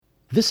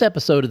This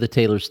episode of The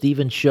Taylor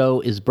Stevens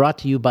Show is brought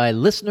to you by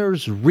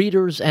listeners,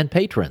 readers, and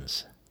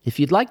patrons. If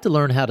you'd like to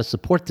learn how to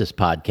support this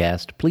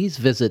podcast, please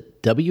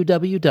visit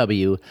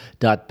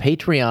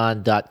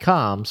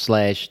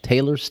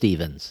www.patreon.com/Taylor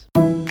Stevens.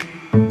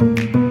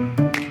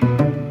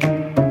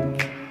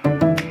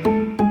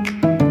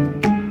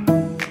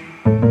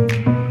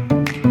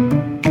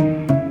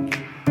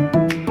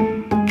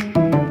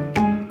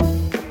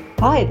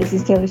 Hi, this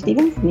is Taylor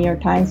Stevens, New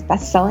York Times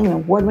bestselling and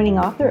award-winning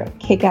author of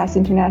kick-ass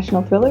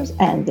international thrillers,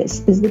 and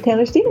this is The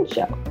Taylor Stevens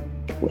Show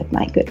with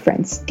my good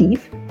friend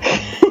Steve,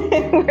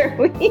 where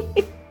we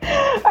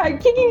are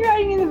kicking,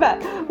 riding in the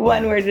butt,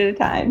 one word at a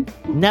time.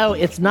 No,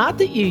 it's not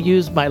that you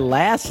used my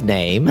last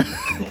name.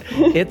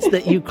 It's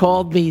that you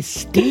called me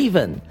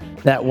Steven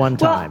that one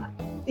time.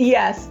 Well,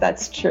 yes,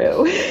 that's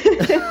true.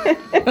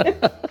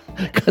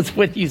 Because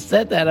when you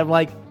said that, I'm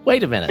like,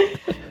 wait a minute.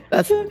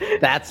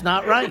 That's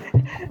not right.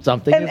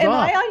 Something is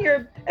off.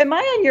 Am I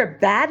on your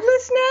bad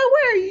list now?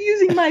 Why are you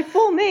using my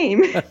full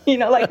name?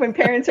 Like when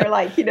parents are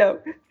like,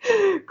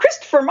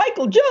 Christopher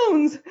Michael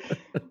Jones.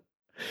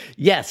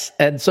 Yes.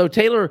 And so,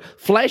 Taylor,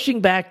 flashing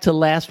back to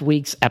last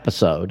week's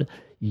episode,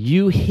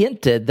 you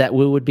hinted that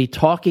we would be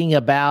talking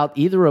about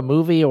either a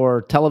movie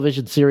or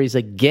television series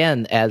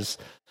again as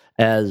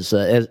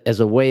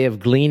a way of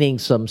gleaning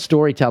some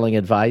storytelling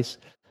advice.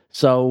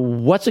 So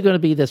what's it going to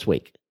be this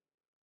week?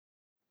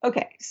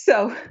 Okay,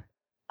 so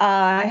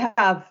I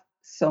have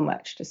so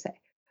much to say.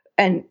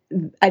 And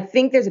I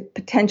think there's a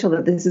potential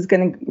that this is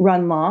going to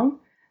run long.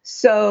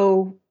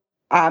 So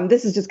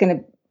this is just going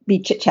to be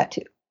chit-chat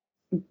too.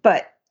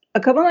 But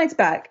a couple nights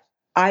back,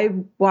 I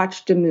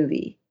watched a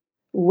movie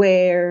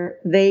where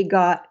they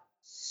got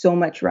so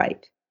much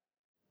right.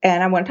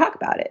 And I want to talk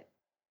about it.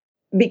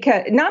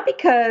 Not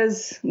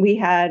because we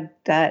had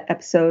that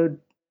episode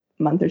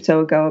a month or so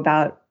ago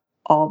about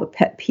all the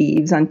pet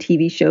peeves on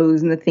TV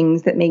shows and the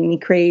things that make me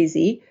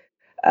crazy.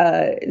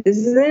 This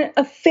isn't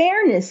a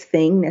fairness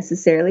thing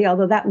necessarily,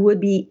 although that would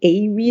be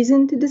a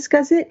reason to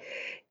discuss it.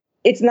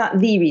 It's not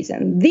the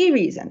reason. The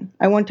reason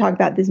I want to talk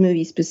about this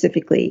movie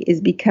specifically is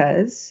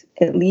because,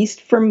 at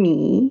least for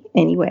me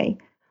anyway,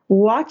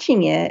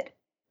 watching it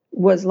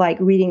was like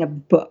reading a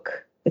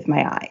book with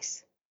my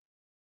eyes.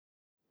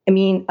 I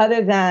mean,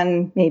 other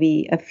than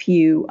maybe a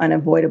few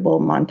unavoidable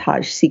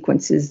montage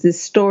sequences,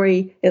 this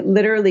story, it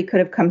literally could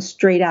have come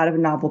straight out of a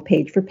novel,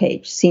 page for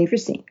page, scene for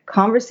scene,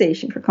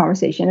 conversation for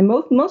conversation. And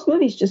most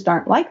movies just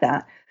aren't like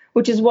that,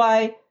 which is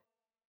why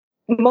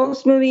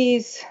most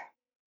movies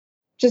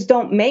just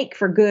don't make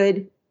for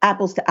good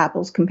apples to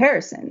apples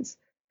comparisons.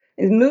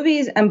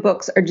 Movies and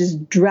books are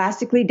just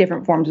drastically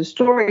different forms of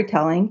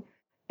storytelling.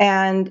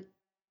 And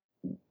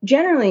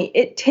generally,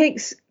 it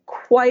takes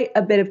quite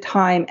a bit of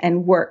time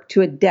and work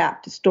to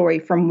adapt a story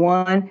from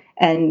one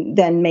and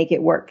then make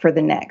it work for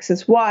the next.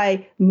 That's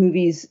why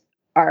movies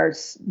are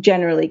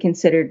generally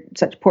considered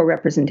such poor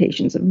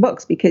representations of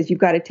books, because you've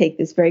got to take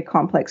this very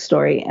complex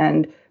story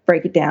and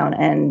break it down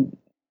and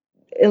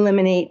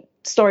eliminate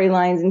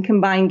storylines and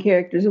combine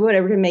characters or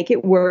whatever to make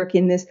it work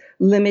in this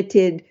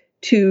limited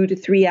 2 to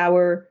 3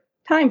 hour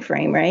time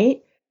frame,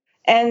 right?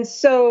 And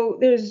so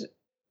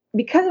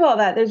because of all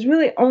that, there's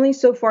really only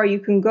so far you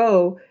can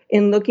go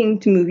in looking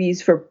to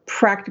movies for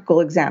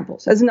practical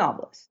examples as a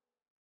novelist.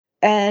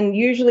 And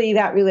usually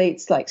that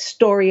relates like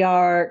story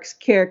arcs,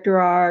 character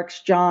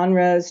arcs,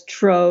 genres,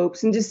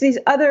 tropes, and just these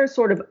other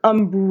sort of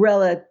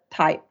umbrella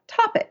type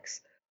topics.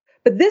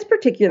 But this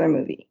particular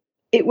movie,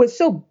 it was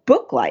so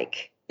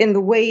book-like in the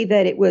way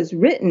that it was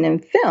written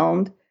and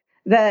filmed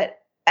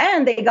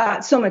and they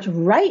got so much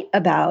right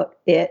about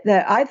it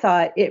that I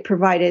thought it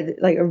provided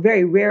like a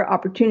very rare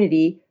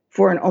opportunity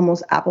for an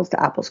almost apples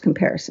to apples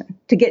comparison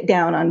to get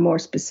down on more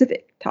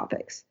specific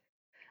topics.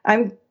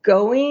 I'm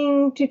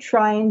going to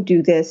try and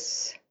do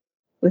this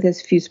with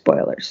as few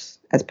spoilers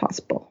as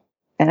possible.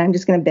 And I'm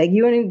just going to beg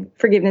you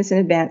forgiveness in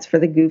advance for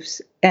the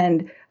goofs.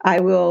 And I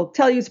will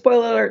tell you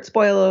spoiler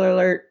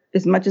alert,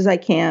 as much as I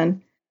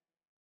can.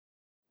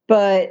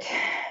 But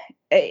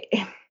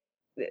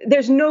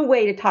there's no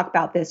way to talk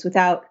about this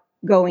without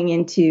going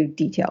into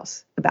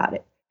details about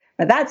it.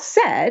 Now, that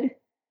said,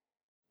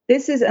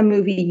 this is a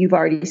movie you've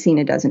already seen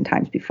a dozen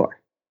times before.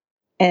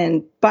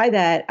 And by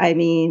that, I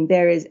mean,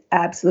 there is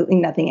absolutely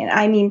nothing, and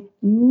I mean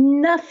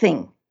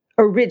nothing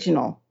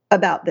original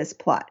about this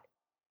plot.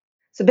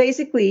 So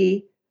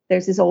basically,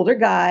 there's this older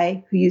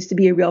guy who used to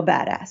be a real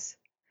badass.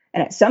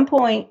 And at some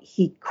point,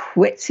 he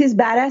quits his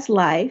badass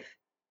life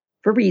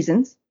for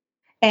reasons.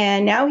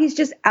 And now he's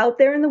just out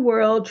there in the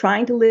world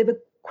trying to live a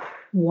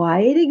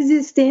quiet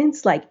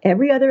existence like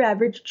every other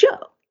average Joe.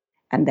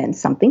 And then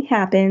something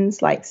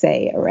happens, like,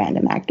 say, a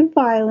random act of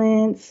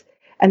violence,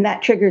 and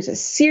that triggers a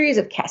series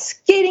of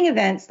cascading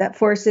events that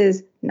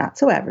forces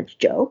not-so-average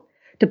Joe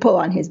to pull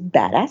on his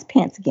badass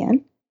pants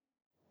again.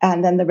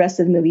 And then the rest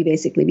of the movie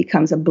basically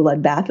becomes a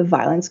bloodbath of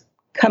violence,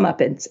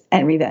 comeuppance,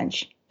 and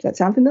revenge. Does that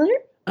sound familiar?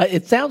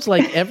 It sounds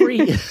like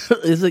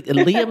is it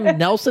Liam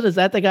Neeson? Is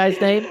that the guy's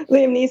name?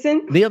 Liam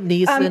Neeson. Liam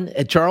Neeson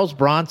and Charles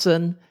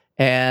Bronson.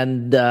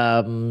 And,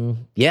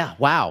 yeah,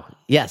 wow.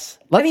 Yes.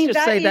 Let's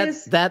just say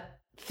that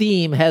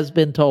theme has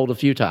been told a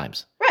few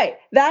times. Right.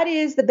 That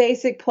is the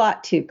basic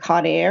plot to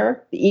Con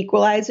Air, The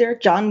Equalizer,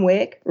 John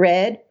Wick,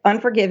 Red,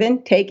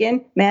 Unforgiven,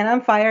 Taken, Man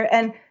on Fire.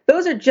 And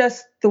those are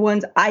just the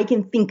ones I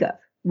can think of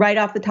right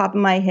off the top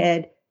of my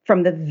head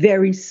from the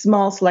very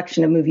small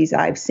selection of movies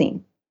I've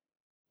seen.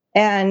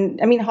 And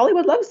I mean,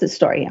 Hollywood loves this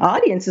story.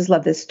 Audiences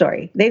love this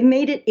story. They've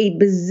made it a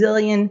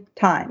bazillion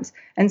times.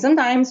 And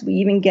sometimes we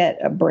even get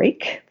a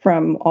break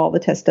from all the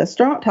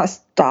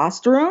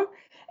testosterone.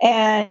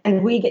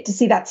 And we get to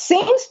see that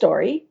same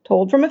story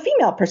told from a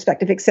female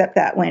perspective, except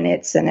that when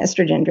it's an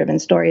estrogen-driven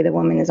story, the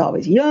woman is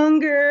always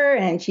younger,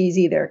 and she's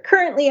either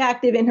currently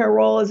active in her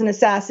role as an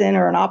assassin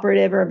or an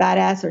operative or a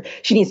badass, or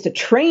she needs to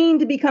train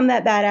to become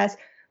that badass,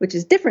 which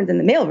is different than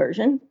the male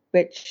version,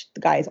 which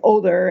the guy is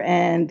older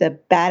and the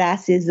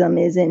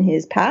badassism is in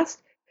his past.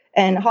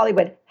 And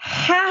Hollywood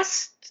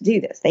has to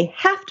do this. They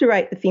have to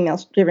write the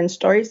female-driven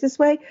stories this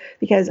way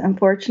because,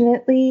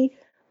 unfortunately,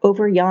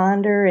 over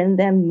yonder in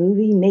them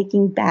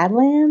movie-making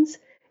Badlands,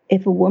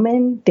 if a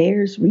woman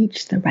dares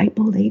reach the ripe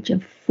old age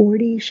of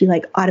 40, she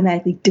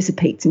automatically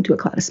dissipates into a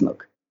cloud of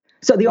smoke.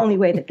 So the only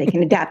way that they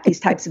can adapt these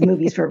types of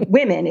movies for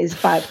women is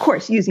by, of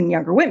course, using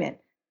younger women.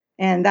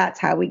 And that's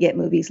how we get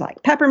movies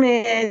like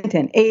Peppermint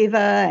and Ava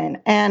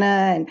and Anna.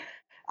 And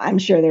I'm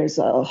sure there's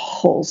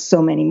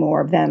so many more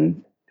of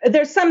them.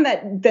 There's some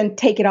that then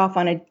take it off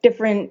on a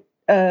different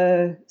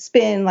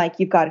spin, like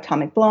you've got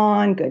Atomic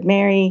Blonde, Good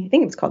Mary. I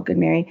think it was called Good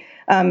Mary,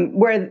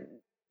 where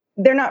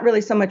they're not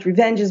really so much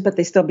revenges, but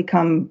they still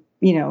become,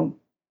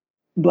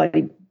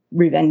 bloody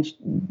revenge,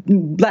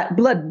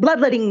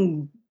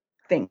 bloodletting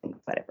thing,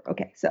 whatever.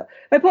 Okay, so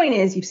my point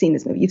is, you've seen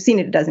this movie. You've seen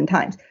it a dozen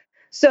times.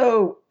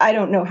 So I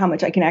don't know how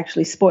much I can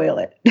actually spoil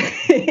it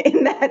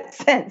in that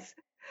sense.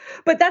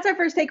 But that's our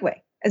first takeaway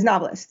as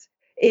novelists,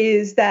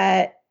 is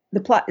that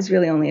the plot is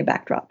really only a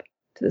backdrop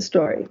to the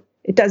story.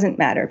 It doesn't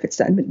matter if it's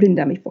been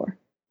done before,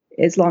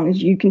 as long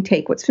as you can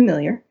take what's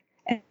familiar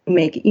and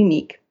make it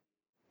unique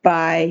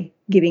by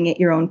giving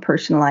it your own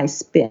personalized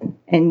spin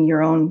and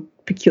your own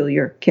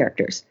peculiar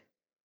characters.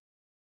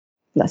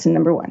 Lesson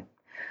number 1.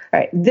 All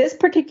right, this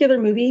particular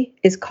movie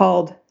is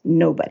called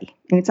Nobody,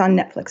 and it's on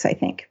Netflix, I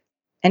think.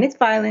 And it's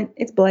violent,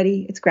 it's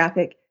bloody, it's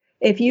graphic.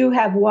 If you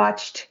have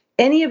watched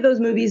any of those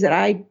movies that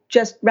I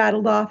just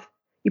rattled off,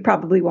 you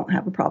probably won't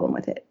have a problem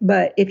with it.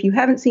 But if you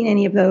haven't seen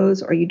any of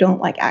those, or you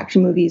don't like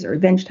action movies or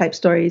revenge type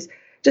stories,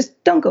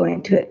 just don't go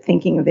into it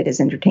thinking of it as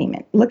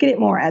entertainment. Look at it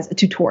more as a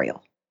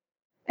tutorial.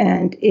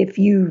 And if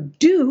you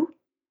do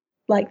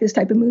like this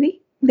type of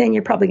movie, then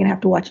you're probably going to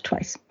have to watch it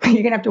twice. You're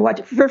going to have to watch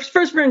it first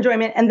for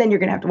enjoyment, and then you're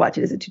going to have to watch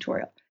it as a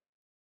tutorial.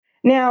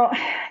 Now,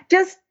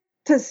 just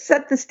to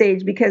set the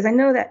stage, because I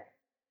know that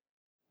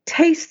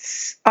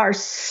tastes are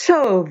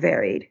so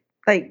varied,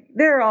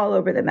 they're all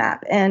over the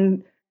map.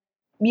 And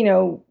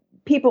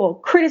people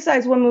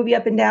criticize one movie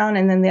up and down,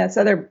 and then this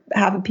other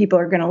half of people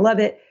are going to love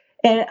it.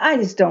 And I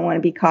just don't want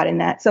to be caught in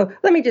that. So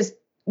let me just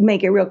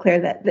make it real clear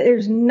that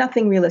there's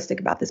nothing realistic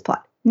about this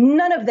plot.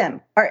 None of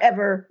them are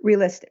ever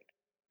realistic.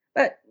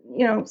 But,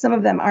 some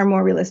of them are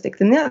more realistic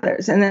than the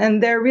others.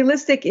 And they're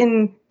realistic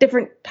in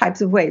different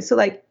types of ways. So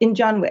like in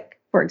John Wick,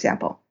 for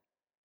example,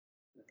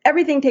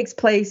 everything takes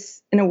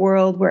place in a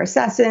world where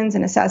assassins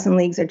and assassin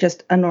leagues are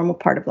just a normal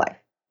part of life.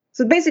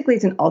 So basically,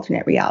 it's an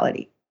alternate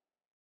reality.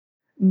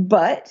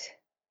 But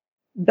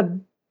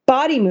the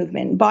body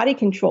movement, body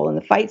control, and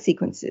the fight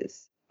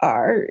sequences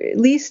are, at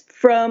least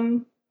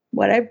from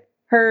what I've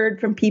heard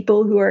from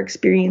people who are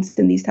experienced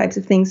in these types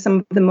of things, some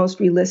of the most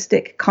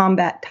realistic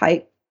combat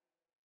type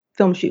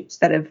film shoots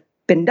that have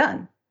been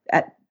done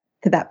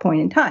to that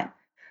point in time.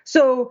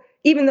 So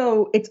even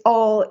though it's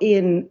all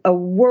in a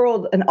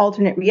world, an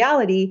alternate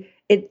reality,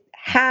 it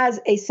has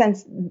a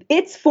sense,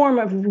 its form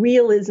of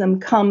realism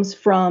comes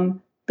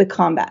from the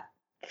combat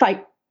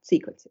fight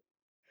sequences.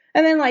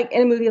 And then like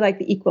in a movie like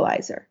The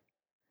Equalizer,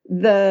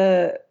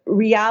 the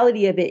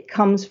reality of it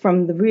comes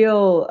from the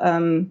real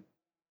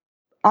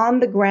on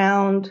the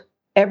ground,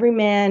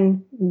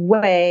 everyman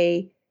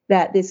way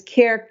that this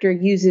character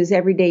uses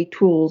everyday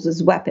tools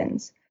as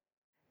weapons.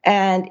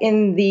 And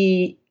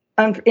in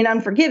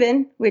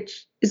Unforgiven,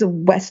 which is a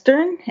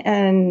Western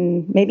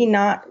and maybe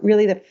not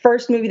really the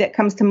first movie that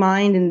comes to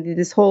mind, and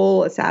this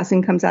whole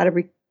assassin comes out of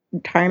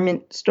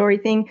retirement story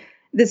thing,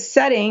 this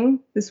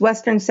setting, this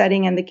Western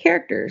setting, and the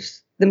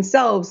characters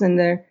themselves and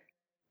their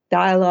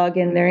dialogue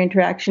and their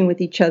interaction with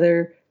each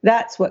other,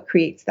 that's what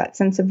creates that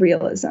sense of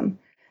realism.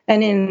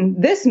 And in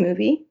this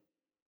movie,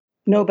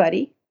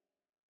 Nobody,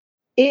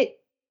 it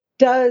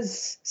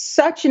does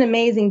such an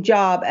amazing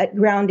job at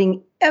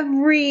grounding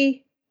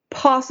every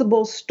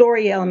possible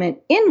story element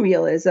in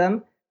realism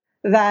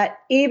that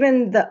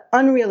even the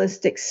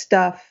unrealistic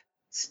stuff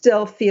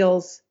still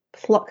feels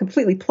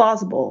completely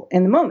plausible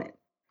in the moment.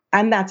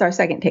 And that's our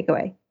second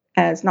takeaway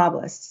as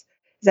novelists,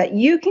 is that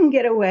you can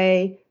get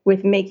away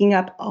with making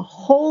up a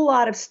whole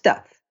lot of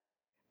stuff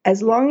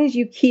as long as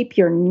you keep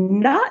your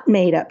not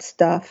made up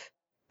stuff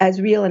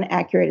as real and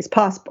accurate as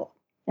possible.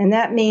 And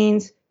that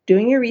means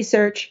doing your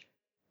research,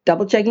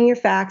 double checking your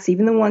facts,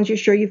 even the ones you're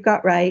sure you've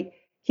got right,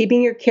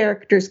 keeping your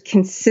characters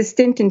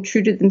consistent and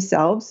true to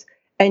themselves,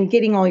 and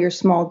getting all your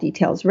small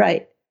details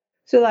right.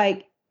 So,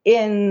 like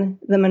in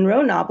the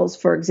Monroe novels,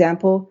 for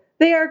example,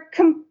 they are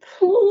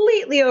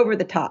completely over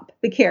the top,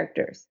 the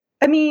characters.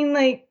 I mean,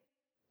 like,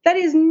 that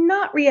is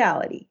not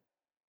reality,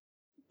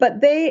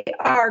 but they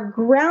are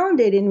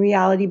grounded in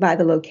reality by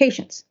the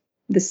locations,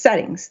 the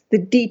settings, the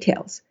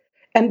details,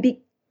 and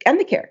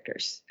the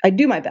characters. I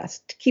do my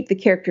best to keep the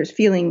characters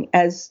feeling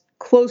as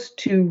close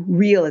to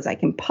real as I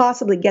can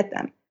possibly get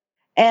them.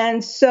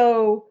 And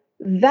so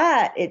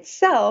that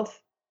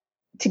itself,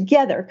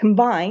 together,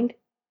 combined,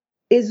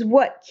 is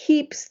what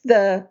keeps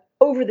the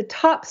over the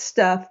top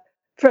stuff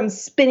from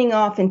spinning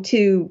off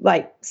into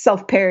like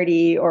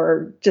self-parody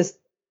or just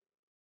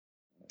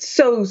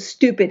so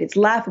stupid it's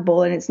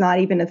laughable and it's not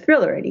even a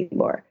thriller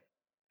anymore.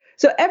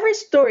 So every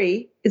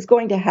story is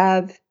going to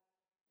have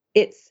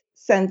its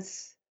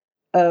sense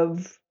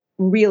of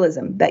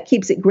realism that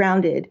keeps it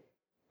grounded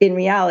in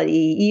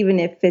reality, even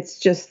if it's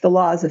just the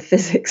laws of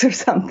physics or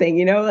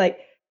something, like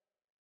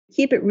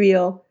keep it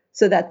real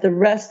so that the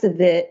rest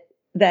of it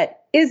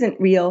that isn't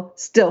real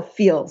still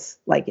feels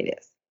like it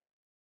is.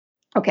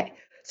 Okay,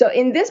 so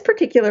in this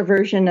particular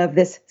version of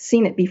this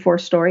Seen It Before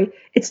story,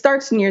 it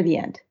starts near the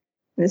end.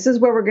 This is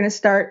where we're going to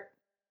start.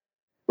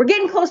 We're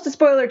getting close to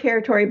spoiler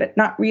territory, but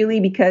not really,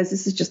 because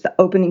this is just the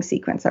opening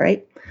sequence, all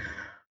right?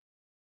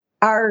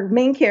 Our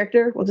main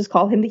character, we'll just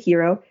call him the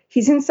hero,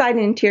 he's inside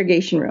an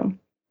interrogation room,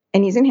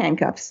 and he's in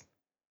handcuffs.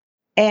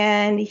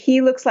 And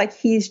he looks like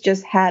he's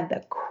just had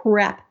the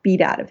crap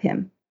beat out of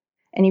him.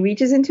 And he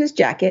reaches into his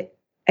jacket,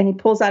 and he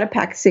pulls out a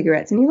pack of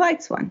cigarettes, and he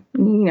lights one.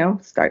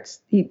 And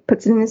he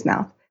puts it in his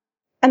mouth.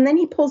 And then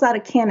he pulls out a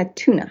can of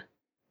tuna,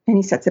 and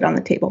he sets it on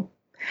the table.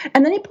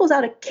 And then he pulls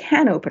out a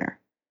can opener,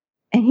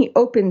 and he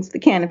opens the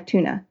can of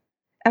tuna.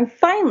 And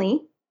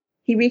finally,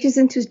 he reaches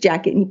into his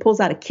jacket, and he pulls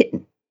out a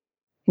kitten.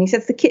 And he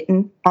sets the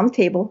kitten on the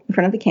table in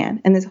front of the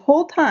can. And this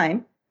whole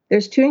time,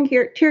 there's two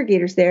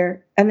interrogators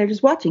there, and they're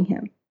just watching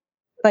him.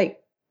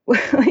 Like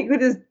with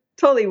this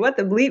totally what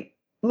the bleep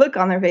look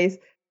on their face.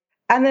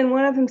 And then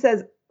one of them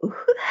says, "Who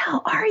the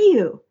hell are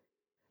you?"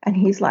 And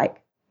he's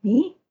like,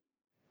 "Me?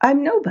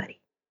 I'm nobody."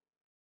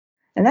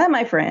 And that,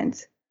 my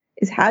friends,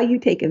 is how you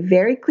take a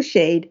very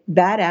cliched,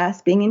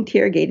 badass being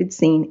interrogated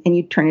scene and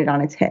you turn it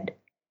on its head.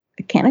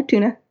 A can of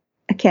tuna,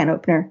 a can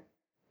opener,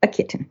 a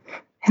kitten.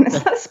 And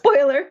that's not a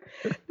spoiler.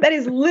 That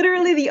is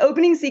literally the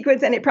opening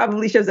sequence, and it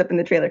probably shows up in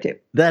the trailer too.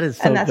 That is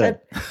so good.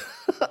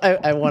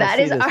 I want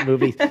to see this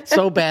movie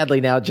so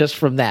badly now just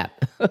from that.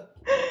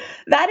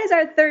 That is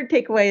our third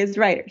takeaway as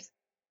writers,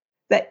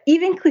 that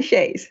even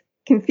cliches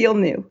can feel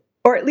new,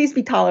 or at least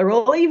be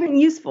tolerable, or even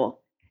useful,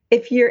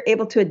 if you're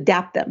able to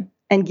adapt them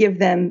and give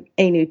them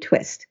a new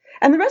twist.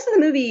 And the rest of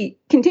the movie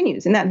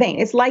continues in that vein.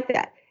 It's like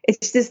that.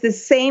 It's just the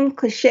same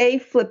cliche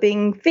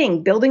flipping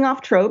thing, building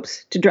off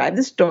tropes to drive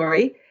the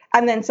story,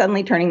 and then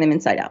suddenly turning them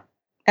inside out.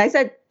 I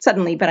said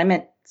suddenly, but I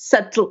meant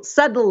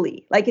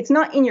subtly, like it's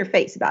not in your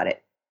face about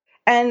it.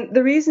 And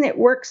the reason it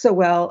works so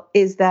well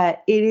is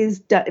that it is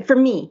done, for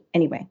me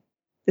anyway,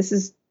 this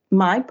is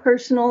my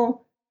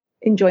personal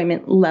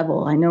enjoyment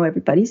level. I know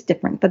everybody's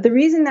different, but the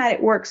reason that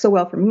it works so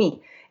well for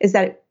me is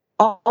that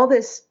all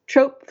this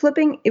trope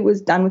flipping, it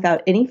was done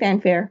without any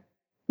fanfare,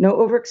 no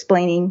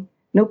over-explaining,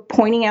 no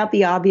pointing out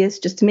the obvious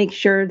just to make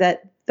sure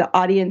that the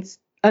audience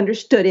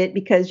understood it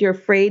because you're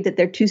afraid that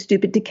they're too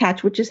stupid to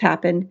catch what just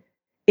happened.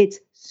 It's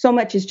so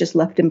much is just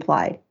left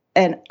implied.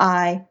 And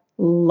I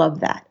love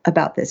that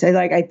about this.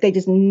 They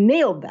just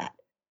nailed that.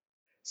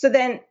 So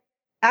then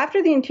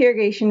after the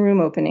interrogation room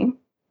opening,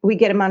 we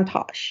get a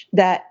montage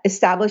that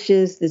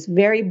establishes this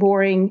very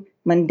boring,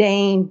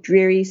 mundane,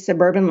 dreary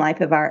suburban life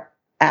of our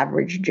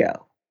average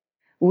Joe.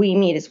 We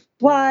meet his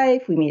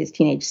wife, we meet his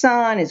teenage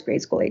son, his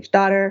grade school age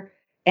daughter,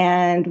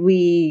 and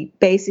we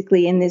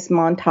basically in this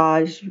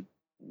montage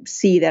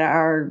see that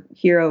our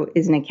hero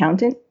is an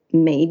accountant,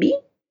 maybe,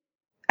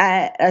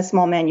 at a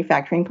small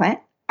manufacturing plant,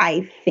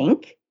 I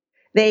think.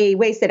 They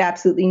wasted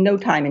absolutely no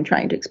time in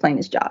trying to explain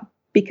his job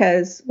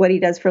because what he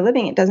does for a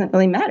living, it doesn't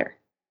really matter.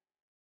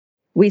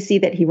 We see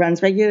that he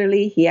runs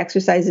regularly, he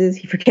exercises,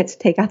 he forgets to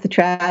take out the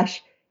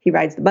trash, he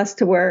rides the bus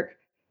to work.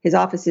 His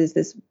office is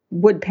this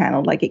wood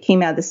paneled, like it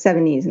came out of the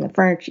 70s, and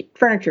the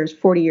furniture is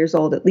 40 years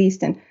old at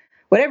least. And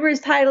whatever his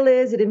title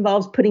is, it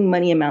involves putting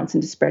money amounts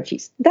into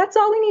spreadsheets. That's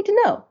all we need to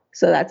know.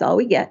 So that's all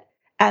we get.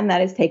 And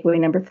that is takeaway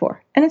number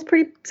 4. And it's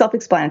pretty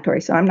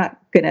self-explanatory, so I'm not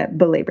going to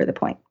belabor the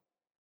point.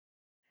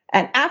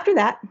 And after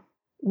that,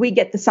 we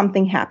get the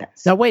something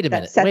happens. Now, wait a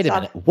minute.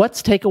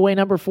 What's takeaway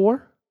number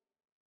 4?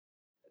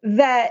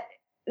 That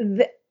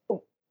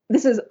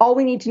this is all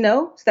we need to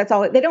know. So that's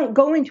all. They don't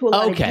go into a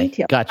lot of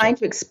detail trying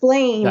to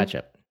explain,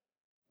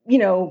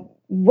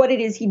 what it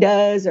is he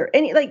does or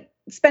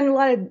spend a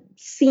lot of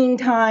scene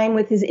time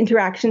with his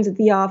interactions at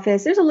the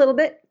office. There's a little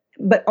bit,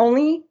 but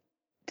only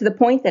to the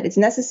point that it's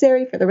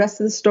necessary for the rest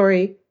of the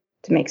story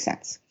to make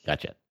sense.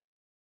 Gotcha.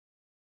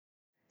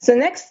 So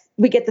next,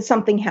 we get the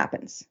something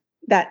happens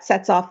that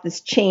sets off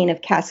this chain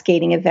of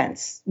cascading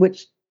events,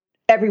 which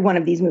every one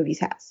of these movies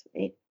has,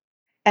 right?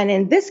 And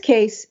in this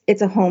case,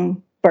 it's a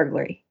home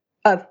burglary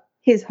of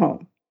his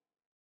home.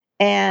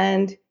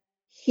 And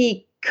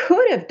he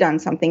could have done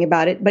something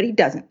about it, but he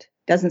doesn't.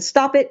 Doesn't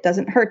stop it,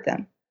 doesn't hurt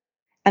them.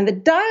 And the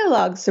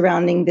dialogue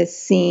surrounding this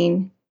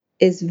scene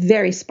is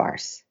very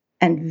sparse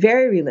and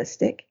very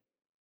realistic.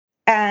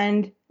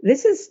 And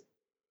this is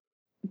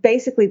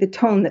basically the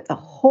tone that the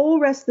whole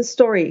rest of the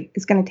story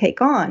is going to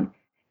take on,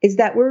 is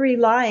that we're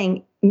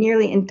relying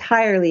nearly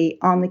entirely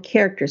on the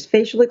characters'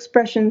 facial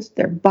expressions,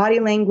 their body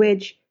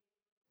language,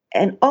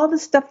 and all the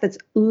stuff that's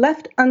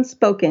left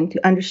unspoken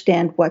to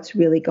understand what's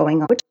really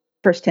going on, which is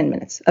the first 10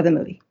 minutes of the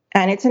movie.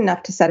 And it's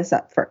enough to set us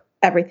up for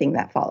everything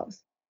that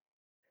follows.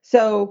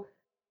 So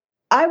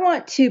I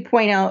want to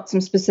point out some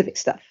specific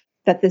stuff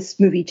that this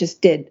movie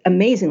just did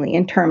amazingly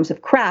in terms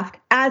of craft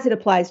as it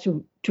applies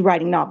to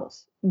writing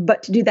novels.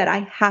 But to do that, I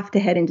have to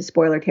head into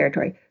spoiler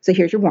territory. So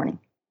here's your warning.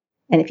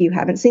 And if you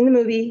haven't seen the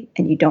movie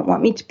and you don't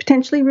want me to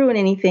potentially ruin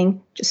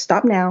anything, just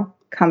stop now,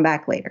 come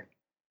back later.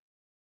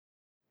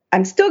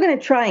 I'm still going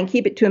to try and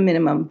keep it to a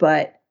minimum,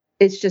 but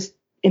it's just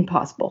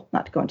impossible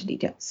not to go into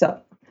detail. So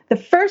the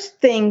first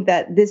thing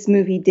that this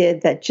movie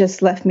did that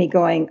just left me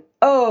going,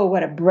 oh,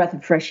 what a breath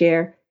of fresh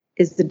air,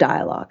 is the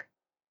dialogue.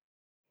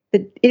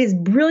 It is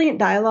brilliant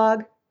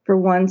dialogue for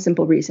one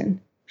simple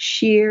reason: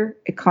 sheer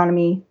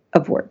economy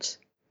of words.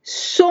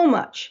 So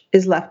much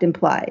is left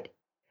implied,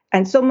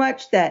 and so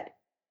much that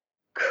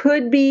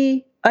could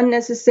be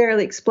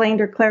unnecessarily explained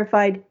or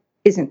clarified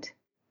isn't.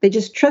 They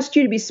just trust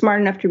you to be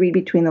smart enough to read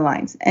between the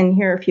lines. And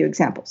here are a few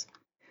examples.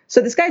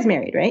 So this guy's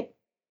married, right?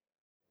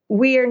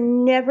 We are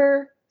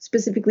never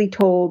specifically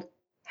told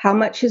how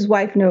much his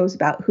wife knows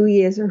about who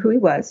he is or who he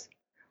was,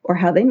 or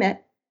how they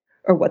met,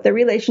 or what their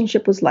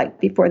relationship was like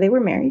before they were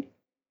married.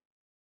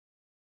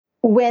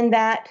 When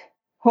that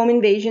home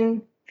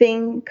invasion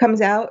thing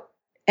comes out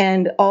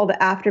and all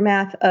the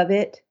aftermath of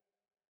it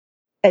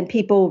and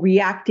people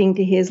reacting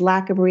to his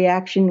lack of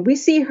reaction, we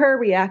see her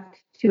react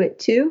to it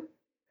too,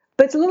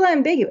 but it's a little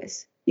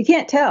ambiguous. You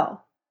can't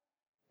tell.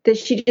 Does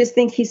she just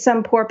think he's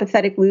some poor,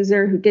 pathetic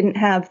loser who didn't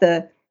have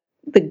the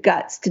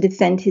guts to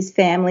defend his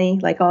family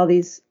like all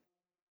these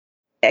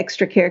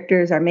extra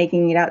characters are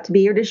making it out to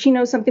be? Or does she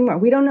know something more?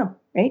 We don't know,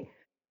 right?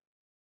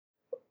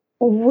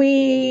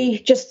 We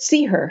just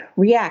see her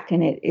react,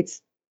 and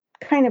it's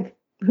kind of,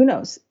 who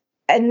knows?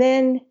 And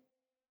then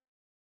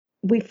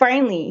we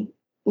finally,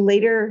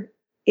 later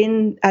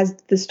in, as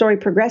the story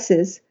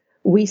progresses,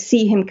 we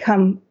see him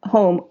come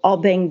home all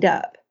banged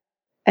up.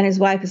 And his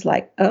wife is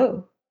like,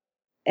 oh.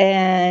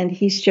 And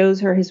he shows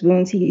her his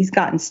wounds. He's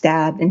gotten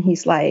stabbed, and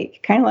he's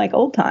like, kind of like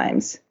old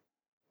times.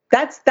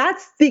 That's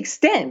the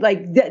extent.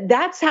 Like,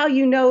 that's how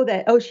you know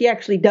that, oh, she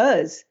actually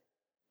does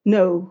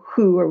know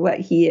who or what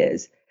he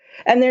is.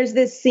 And there's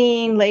this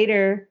scene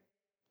later,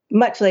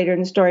 much later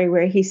in the story,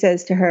 where he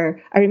says to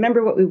her, I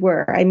remember what we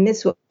were. I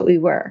miss what we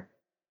were.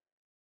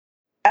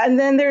 And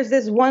then there's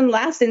this one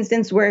last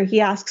instance where he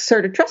asks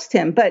her to trust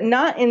him, but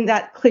not in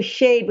that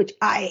cliched, which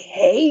I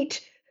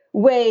hate,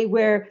 way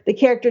where the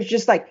character's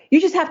just like, you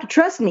just have to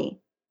trust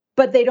me,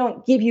 but they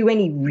don't give you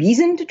any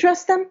reason to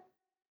trust them.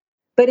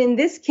 But in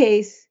this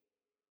case,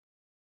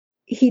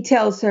 he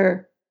tells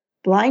her,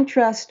 blind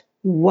trust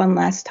one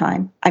last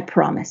time, I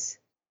promise.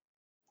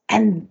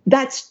 And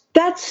that's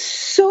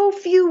so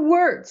few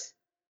words,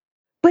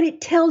 but it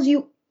tells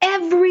you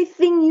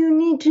everything you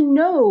need to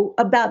know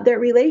about their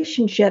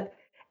relationship.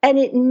 And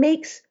it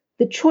makes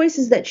the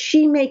choices that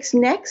she makes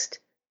next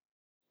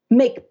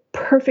make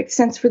perfect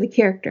sense for the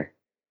character.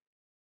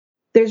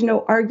 There's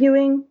no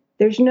arguing.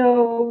 There's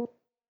no,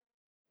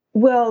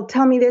 well,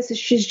 tell me this.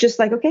 She's just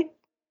like, okay,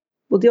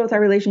 we'll deal with our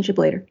relationship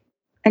later.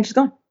 And she's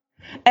gone.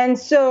 And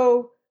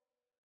so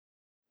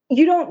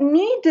you don't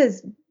need to,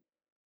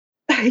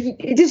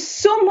 there's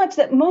so much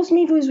that most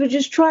movies would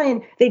just try,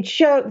 and they'd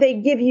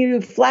give you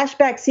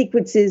flashback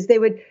sequences. They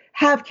would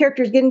have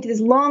characters get into this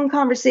long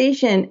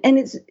conversation. And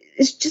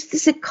it's just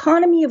this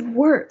economy of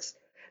words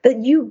that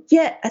you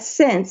get a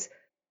sense,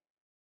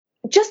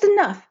 just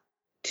enough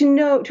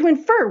to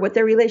infer what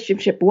their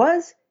relationship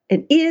was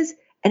and is,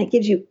 and it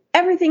gives you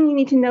everything you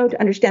need to know to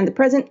understand the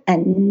present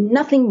and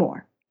nothing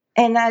more.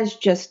 And that is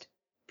just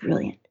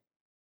brilliant.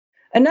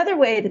 Another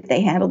way that they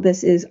handled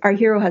this is our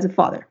hero has a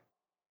father,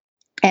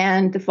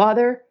 and the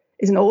father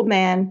is an old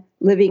man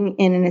living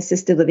in an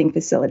assisted living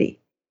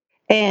facility.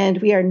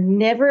 And we are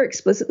never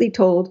explicitly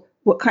told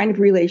what kind of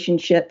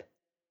relationship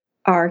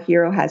our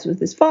hero has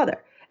with his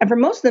father. And for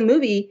most of the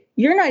movie,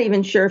 you're not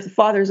even sure if the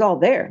father's all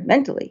there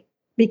mentally,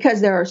 because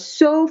there are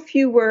so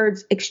few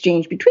words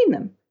exchanged between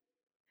them.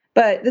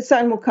 But the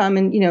son will come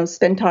and,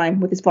 spend time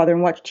with his father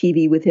and watch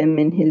TV with him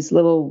in his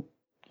little,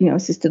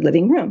 assisted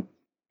living room.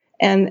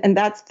 And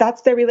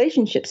that's their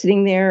relationship,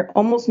 sitting there,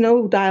 almost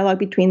no dialogue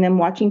between them,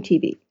 watching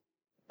TV.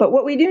 But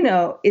what we do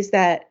know is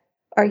that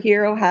our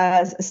hero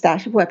has a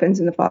stash of weapons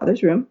in the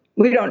father's room.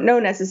 We don't know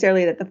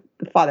necessarily that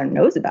the father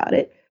knows about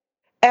it.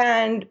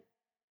 And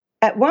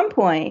at one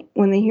point,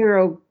 when the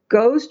hero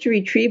goes to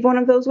retrieve one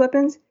of those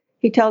weapons,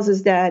 he tells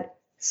his dad,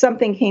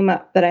 something came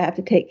up that I have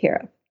to take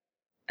care of.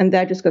 And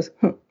dad just goes,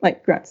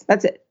 like grunts.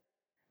 That's it.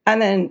 And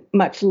then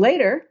much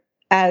later,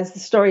 as the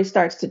story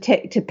starts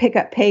to pick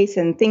up pace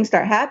and things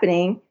start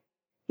happening,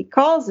 he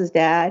calls his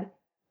dad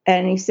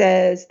and he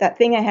says, that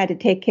thing I had to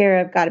take care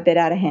of got a bit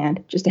out of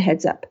hand. Just a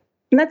heads up.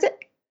 And that's it.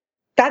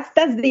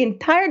 That's the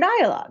entire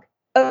dialogue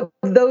of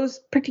those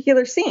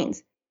particular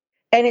scenes.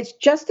 And it's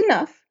just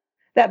enough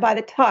that by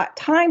the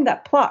time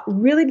that plot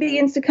really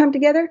begins to come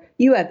together,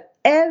 you have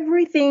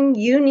everything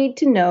you need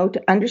to know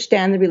to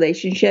understand the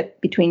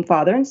relationship between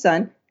father and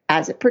son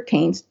as it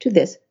pertains to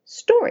this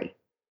story.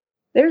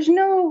 There's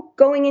no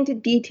going into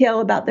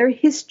detail about their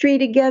history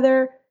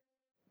together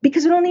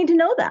because we don't need to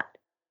know that.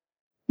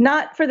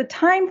 Not for the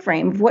time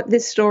frame of what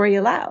this story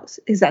allows,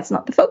 because that's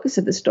not the focus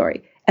of the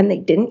story. And they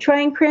didn't try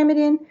and cram it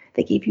in.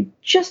 They gave you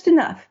just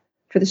enough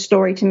for the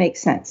story to make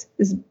sense.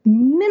 This is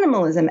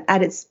minimalism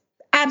at its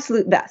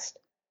absolute best.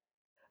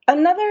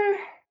 Another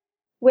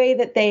way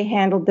that they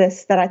handled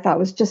this that I thought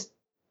was just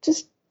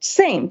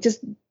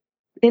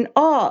in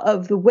awe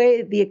of the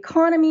way the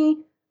economy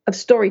of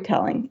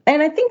storytelling.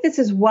 And I think this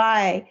is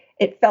why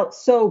it felt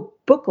so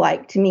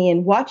book-like to me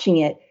in watching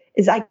it,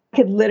 is I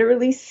could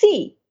literally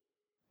see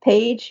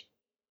page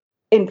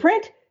in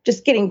print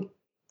just getting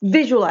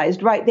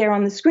visualized right there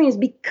on the screens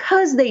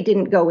because they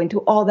didn't go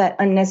into all that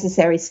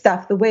unnecessary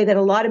stuff the way that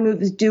a lot of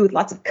movies do with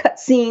lots of cut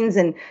scenes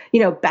and,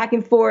 back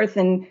and forth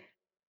and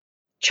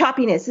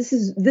choppiness.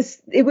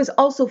 It was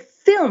also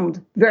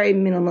filmed very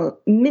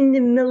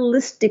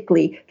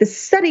minimalistically. The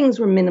settings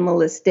were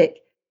minimalistic.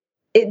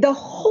 The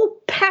whole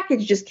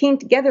package just came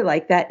together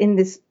like that in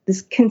this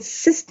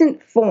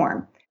consistent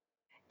form.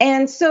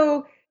 And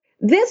so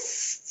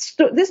this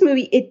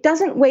movie, it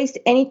doesn't waste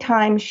any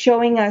time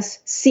showing us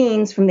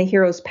scenes from the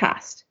hero's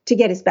past to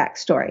get his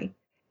backstory.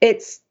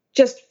 It's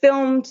just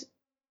filmed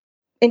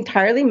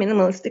entirely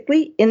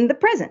minimalistically in the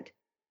present.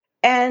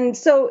 And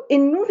so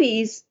in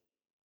movies,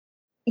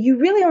 you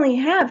really only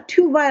have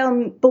two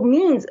viable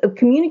means of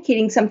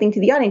communicating something to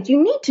the audience.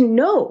 You need to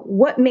know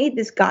what made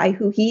this guy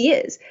who he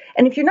is.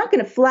 And if you're not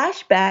going to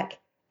flash back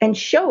and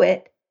show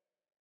it,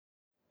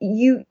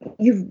 you've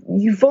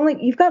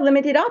got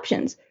limited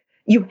options.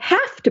 You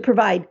have to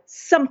provide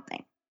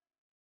something.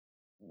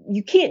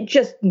 You can't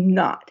just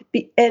not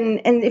be,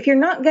 and if you're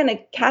not going to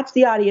catch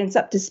the audience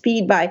up to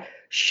speed by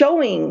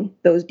showing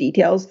those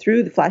details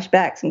through the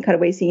flashbacks and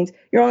cutaway scenes,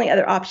 your only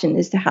other option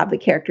is to have the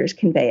characters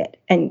convey it.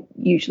 And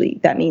usually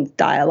that means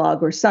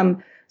dialogue or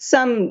some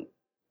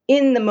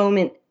in the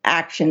moment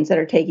actions that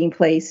are taking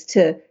place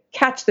to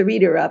catch the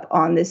reader up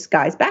on this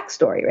guy's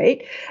backstory,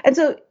 right? And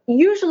so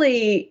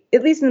usually,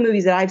 at least in the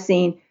movies that I've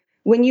seen,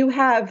 when you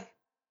have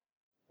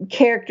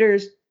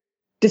characters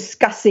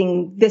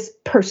discussing this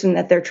person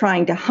that they're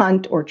trying to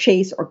hunt or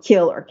chase or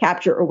kill or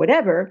capture or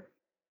whatever,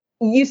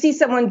 you see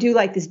someone do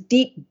like this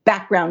deep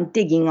background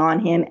digging on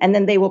him, and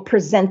then they will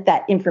present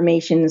that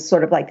information as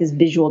sort of like this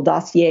visual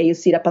dossier. You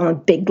see it up on the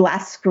big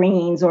glass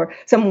screens, or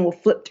someone will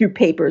flip through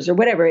papers or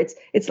whatever.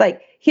 It's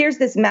like, here's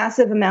this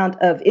massive amount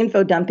of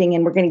info dumping,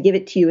 and we're going to give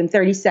it to you in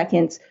 30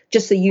 seconds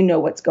just so you know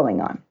what's going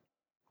on.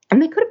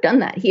 And they could have done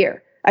that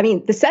here. I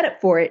mean, the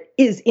setup for it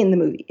is in the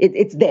movie.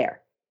 It's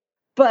there.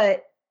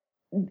 But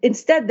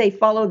instead, they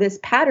follow this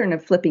pattern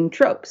of flipping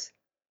tropes.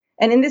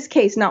 And in this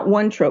case, not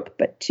one trope,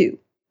 but two,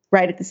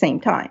 right at the same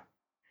time,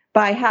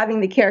 by having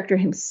the character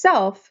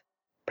himself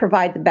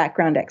provide the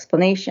background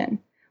explanation,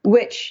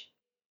 which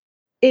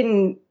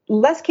in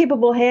less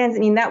capable hands, I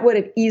mean, that would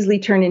have easily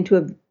turned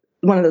into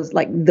one of those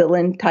like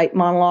villain type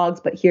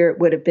monologues, but here it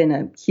would have been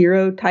a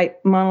hero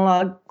type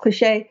monologue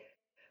cliche.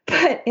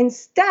 But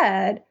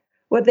instead,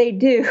 what they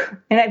do,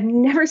 and I've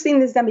never seen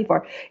this done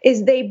before,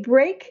 is they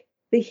break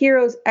the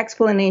hero's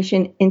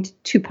explanation into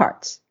two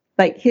parts.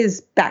 Like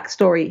his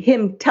backstory,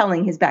 him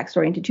telling his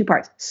backstory into two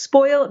parts.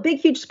 Big,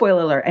 huge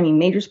spoiler alert. I mean,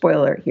 major spoiler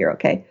alert here,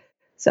 okay?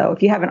 So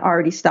if you haven't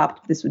already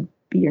stopped, this would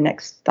be your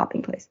next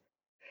stopping place.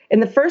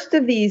 In the first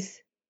of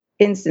these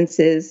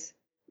instances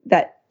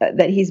that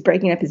he's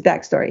breaking up his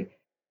backstory,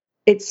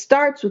 it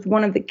starts with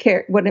one of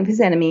his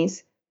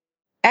enemies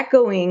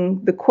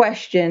echoing the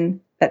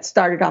question that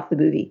started off the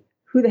movie.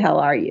 Who the hell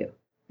are you?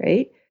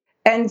 Right?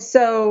 And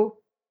so,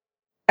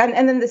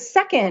 and then the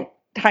second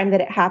time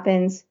that it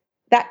happens,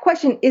 that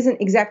question isn't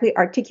exactly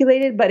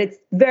articulated, but it's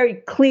very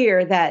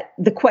clear that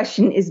the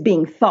question is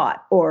being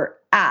thought or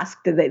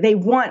asked. They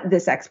want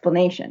this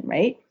explanation,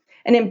 right?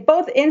 And in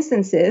both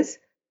instances,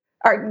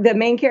 the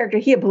main character,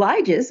 he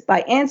obliges by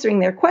answering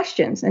their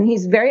questions, and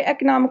he's very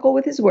economical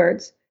with his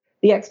words.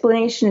 The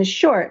explanation is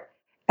short,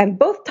 and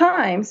both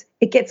times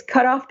it gets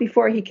cut off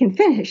before he can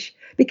finish,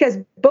 because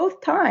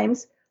both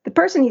times the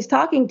person he's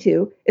talking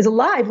to is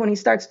alive when he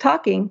starts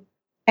talking,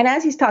 and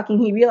as he's talking,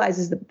 he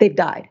realizes that they've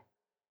died.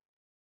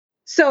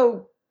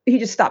 So he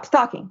just stops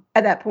talking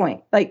at that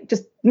point, like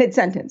just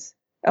mid-sentence.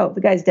 Oh,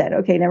 the guy's dead.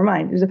 Okay, never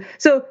mind.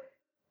 So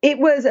it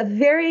was a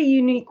very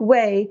unique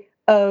way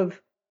of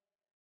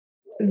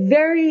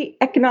very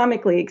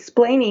economically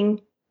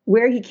explaining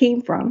where he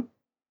came from,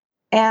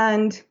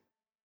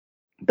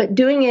 but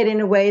doing it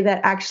in a way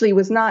that actually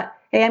was not,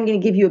 hey, I'm going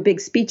to give you a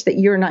big speech that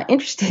you're not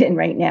interested in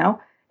right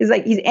now. It's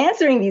like he's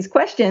answering these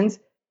questions,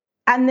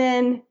 and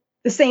then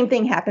the same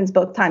thing happens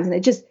both times. And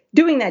it just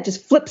doing that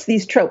just flips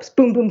these tropes,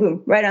 boom, boom,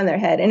 boom, right on their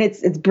head. And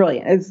it's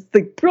brilliant. It's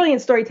the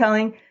brilliant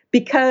storytelling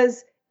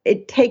because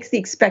it takes the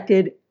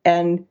expected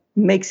and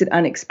makes it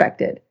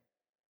unexpected.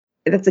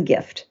 That's a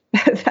gift.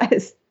 That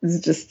is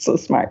just so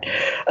smart.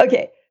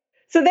 Okay.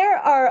 So there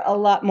are a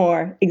lot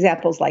more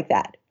examples like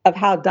that of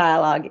how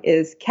dialogue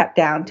is kept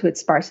down to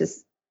its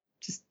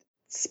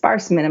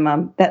sparse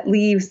minimum that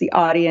leaves the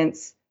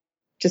audience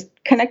just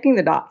connecting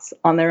the dots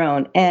on their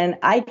own. And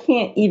I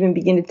can't even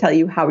begin to tell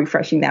you how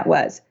refreshing that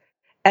was.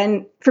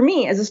 And for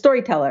me, as a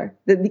storyteller,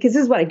 because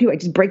this is what I do, I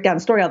just break down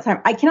the story all the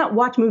time. I cannot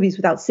watch movies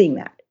without seeing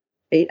that.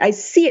 Right? I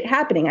see it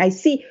happening. I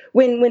see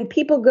when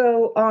people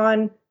go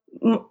on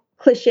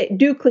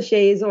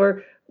cliches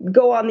or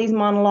go on these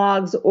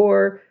monologues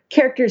or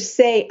characters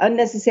say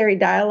unnecessary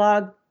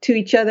dialogue to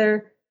each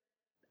other.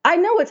 I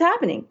know what's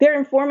happening. They're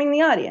informing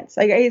the audience.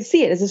 I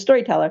see it as a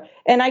storyteller.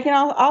 And I can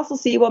also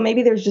see, well,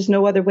 maybe there's just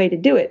no other way to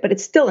do it, but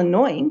it's still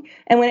annoying.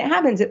 And when it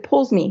happens, it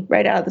pulls me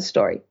right out of the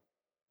story.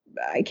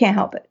 I can't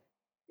help it.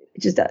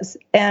 It just does.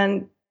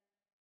 And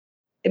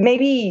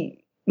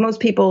maybe most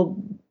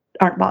people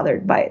aren't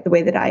bothered by it the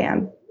way that I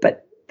am,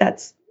 but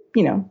that's,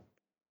 for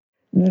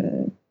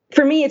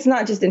me, it's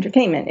not just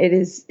entertainment. It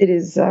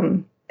is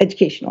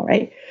educational,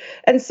 right?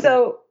 And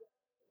so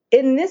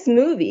in this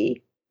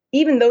movie,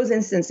 even those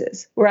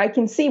instances where I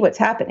can see what's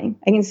happening,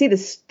 I can see the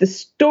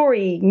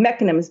story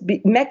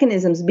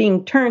mechanisms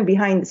being turned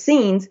behind the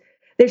scenes,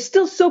 they're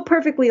still so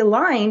perfectly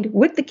aligned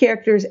with the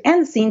characters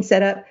and the scene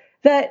setup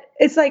that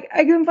it's like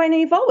I couldn't find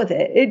any fault with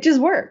it. It just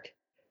worked.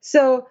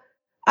 So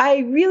I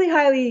really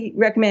highly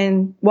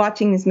recommend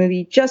watching this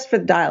movie just for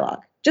the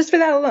dialogue, just for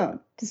that alone,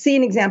 to see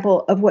an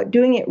example of what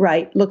doing it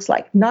right looks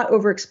like, not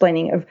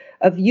over-explaining,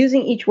 of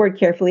using each word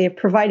carefully, of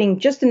providing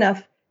just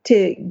enough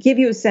to give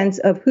you a sense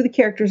of who the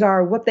characters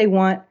are, what they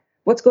want,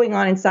 what's going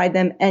on inside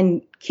them,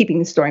 and keeping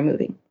the story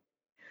moving.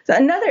 So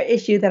another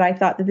issue that I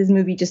thought that this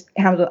movie just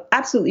handled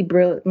absolutely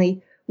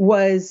brilliantly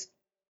was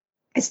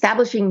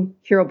establishing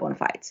hero bona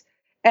fides.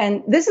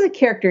 And this is a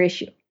character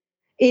issue.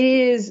 It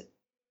is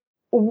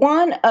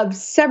one of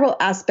several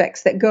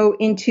aspects that go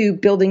into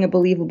building a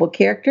believable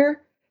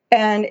character.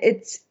 And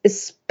it's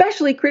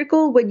especially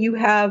critical when you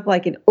have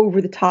like an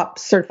over-the-top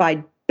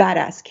certified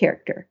badass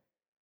character.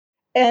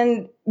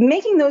 And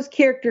making those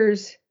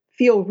characters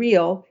feel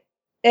real,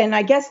 and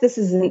I guess this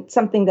isn't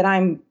something that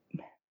I'm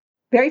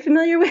very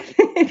familiar with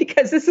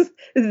because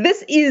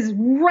this is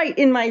right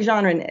in my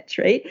genre niche,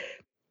 right?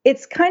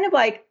 It's kind of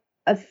like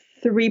a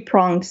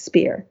three-pronged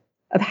spear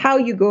of how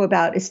you go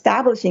about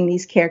establishing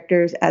these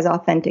characters as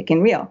authentic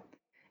and real.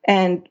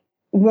 And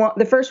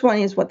the first one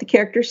is what the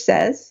character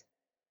says.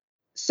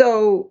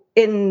 So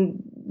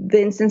in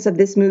the instance of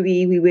this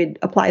movie, we would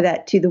apply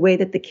that to the way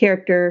that the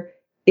character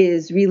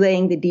is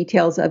relaying the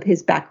details of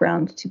his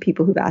background to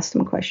people who've asked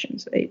him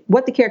questions, right?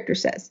 What the character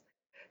says.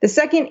 The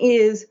second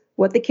is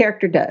what the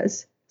character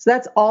does. So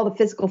that's all the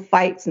physical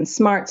fights and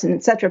smarts and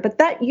etc. But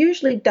that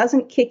usually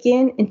doesn't kick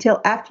in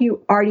until after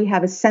you already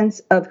have a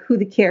sense of who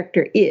the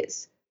character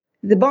is.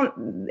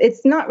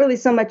 It's not really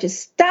so much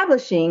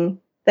establishing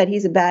that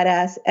he's a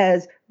badass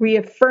as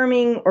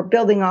reaffirming or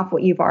building off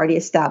what you've already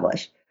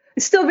established.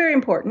 It's still very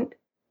important.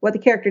 What the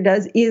character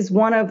does is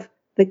one of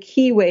the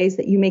key ways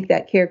that you make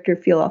that character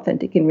feel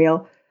authentic and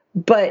real,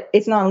 but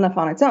it's not enough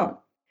on its own.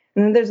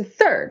 And then there's a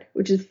third,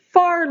 which is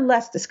far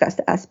less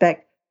discussed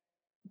aspect,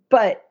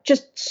 but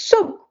just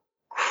so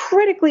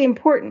critically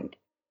important.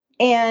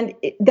 And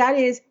that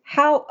is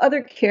how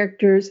other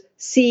characters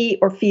see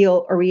or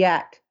feel or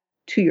react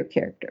to your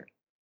character.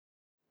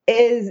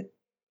 Is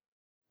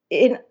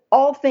in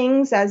all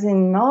things, as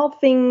in all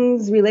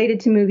things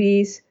related to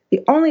movies,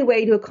 the only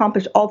way to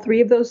accomplish all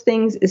three of those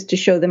things is to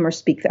show them or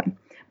speak them.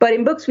 But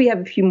in books, we have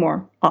a few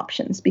more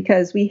options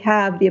because we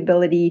have the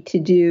ability to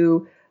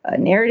do a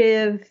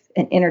narrative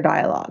and inner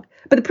dialogue.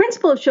 But the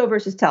principle of show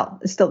versus tell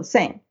is still the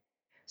same.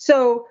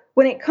 So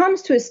when it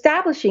comes to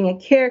establishing a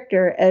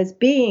character as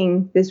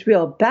being this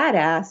real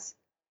badass,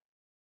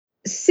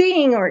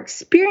 seeing or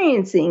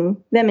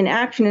experiencing them in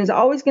action is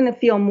always going to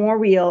feel more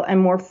real and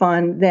more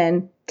fun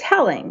than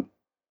telling,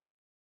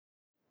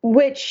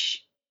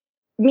 which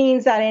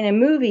means that in a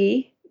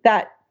movie,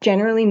 that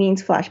generally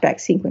means flashback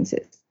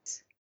sequences.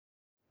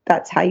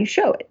 That's how you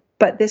show it.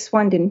 But this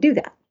one didn't do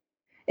that.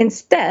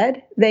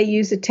 Instead, they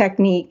used a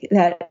technique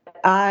that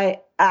I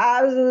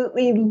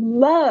absolutely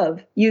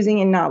love using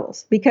in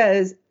novels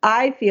because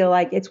I feel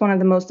like it's one of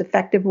the most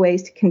effective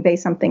ways to convey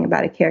something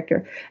about a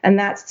character, and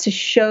that's to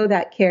show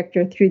that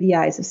character through the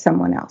eyes of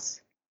someone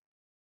else.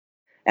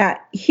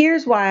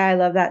 Here's why I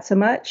love that so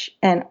much,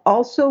 and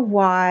also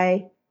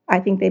why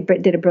I think they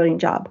did a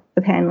brilliant job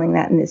of handling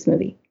that in this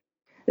movie.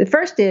 The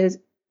first is,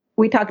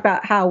 we talked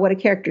about what a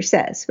character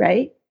says,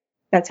 right?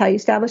 That's how you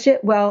establish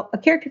it. Well, a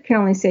character can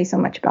only say so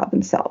much about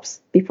themselves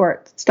before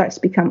it starts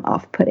to become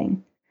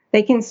off-putting.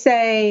 They can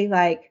say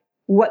like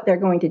what they're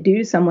going to do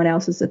to someone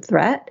else is a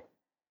threat,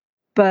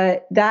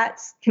 but that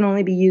can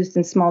only be used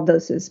in small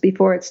doses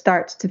before it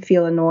starts to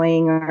feel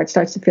annoying or it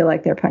starts to feel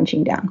like they're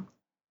punching down.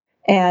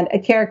 And a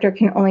character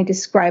can only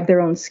describe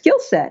their own skill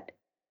set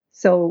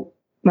so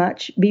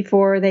much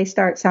before they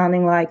start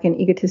sounding like an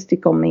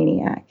egotistical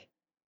maniac.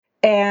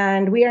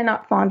 And we are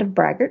not fond of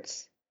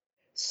braggarts.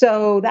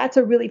 So that's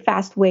a really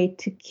fast way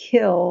to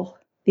kill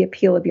the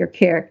appeal of your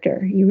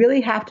character. You really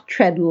have to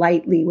tread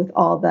lightly with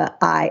all the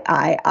I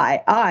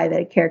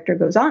that a character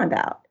goes on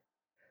about.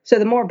 So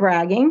the more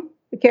bragging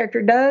the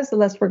character does, the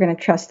less we're going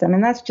to trust them.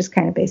 And that's just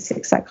kind of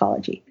basic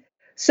psychology.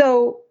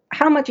 So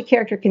how much a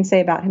character can say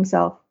about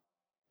himself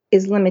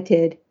is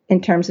limited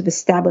in terms of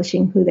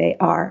establishing who they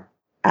are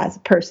as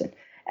a person.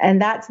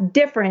 And that's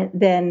different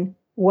than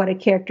what a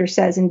character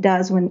says and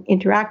does when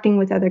interacting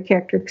with other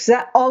characters, because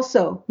that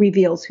also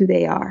reveals who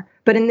they are.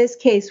 But in this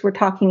case, we're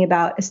talking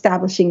about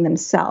establishing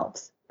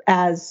themselves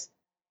as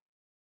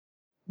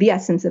the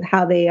essence of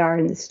how they are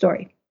in the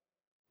story.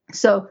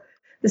 So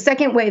the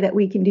second way that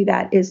we can do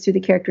that is through the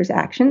character's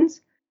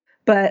actions.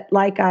 But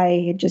like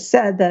I had just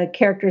said, the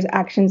character's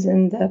actions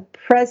in the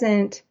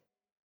present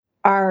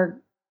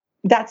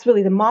that's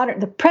really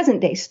the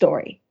present day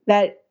story.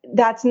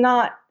 That's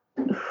not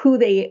who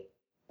they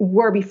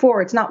were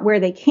before. It's not where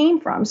they came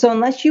from. So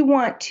unless you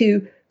want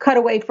to cut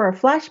away for a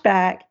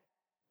flashback,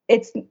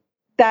 it's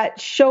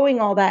that showing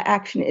all that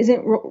action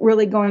isn't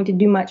really going to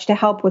do much to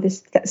help with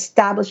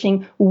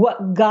establishing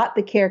what got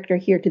the character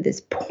here to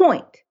this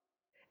point.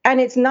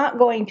 And it's not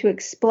going to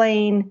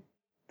explain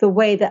the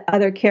way that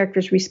other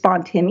characters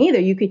respond to him either.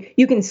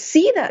 You can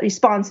see that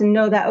response and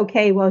know that,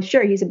 okay, well,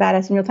 sure, he's a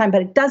badass in real time,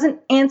 but it doesn't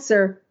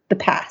answer the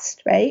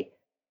past, right?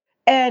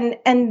 And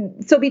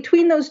so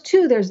between those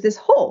two, there's this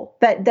hole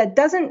that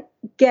doesn't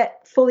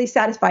get fully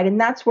satisfied. And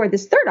that's where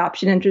this third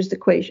option enters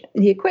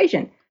the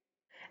equation.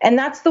 And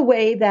that's the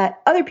way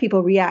that other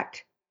people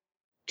react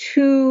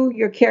to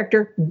your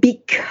character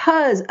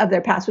because of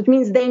their past, which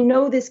means they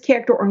know this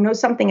character or know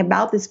something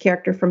about this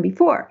character from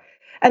before.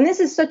 And this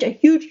is such a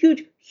huge,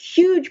 huge,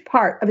 huge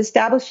part of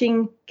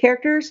establishing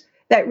characters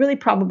that really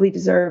probably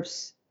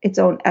deserves its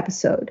own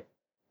episode.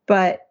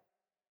 But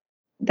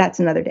that's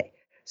another day.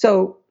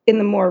 So in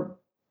the more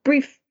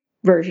brief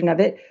version of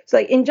it, so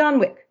like in John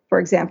Wick, for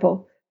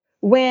example,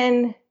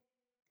 when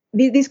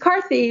these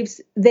car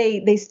thieves,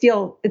 they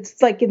steal,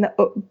 it's like in the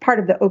part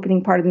of the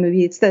opening part of the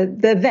movie, it's the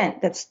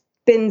event that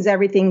spins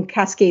everything,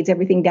 cascades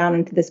everything down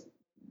into this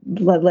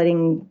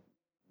bloodletting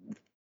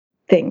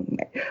thing.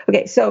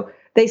 Okay, so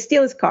they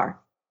steal his car,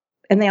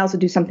 and they also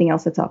do something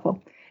else that's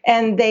awful.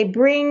 And they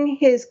bring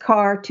his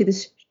car to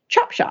this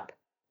chop shop,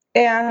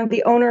 and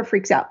the owner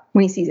freaks out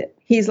when he sees it.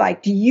 He's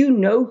like, do you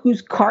know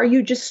whose car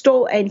you just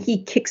stole? And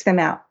he kicks them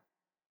out.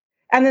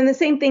 And then the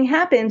same thing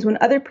happens when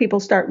other people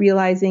start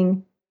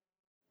realizing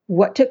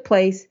what took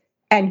place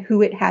and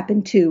who it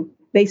happened to.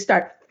 They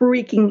start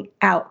freaking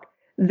out.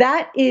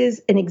 That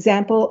is an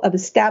example of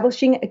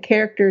establishing a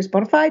character's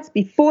bona fides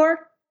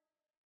before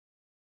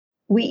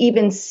we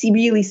even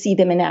really see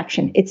them in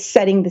action. It's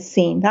setting the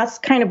scene. That's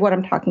kind of what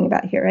I'm talking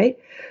about here, right?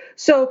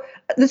 So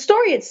the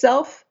story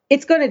itself,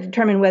 it's going to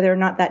determine whether or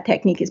not that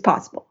technique is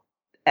possible.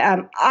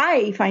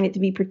 I find it to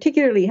be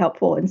particularly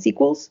helpful in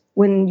sequels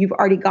when you've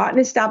already got an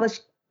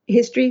established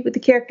history with the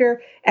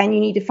character and you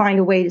need to find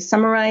a way to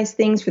summarize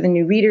things for the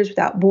new readers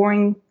without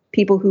boring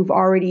people who've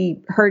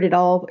already heard it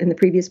all in the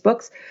previous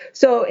books.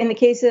 So in the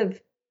case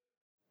of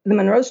the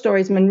Monroe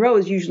stories, Monroe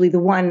is usually the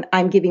one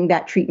I'm giving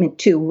that treatment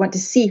to. We want to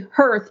see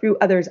her through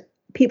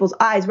people's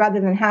eyes rather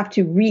than have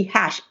to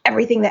rehash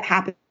everything that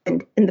happened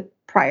in the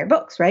prior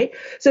books, right?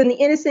 So in The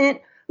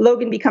Innocent,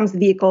 Logan becomes the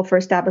vehicle for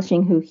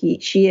establishing who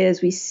she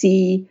is. We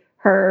see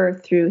her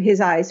through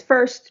his eyes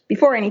first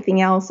before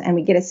anything else, and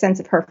we get a sense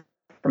of her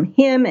from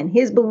him and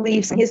his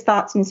beliefs and his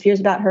thoughts and his fears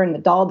about her. And the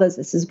doll does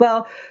this as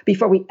well.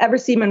 Before we ever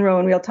see Monroe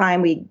in real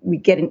time, we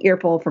get an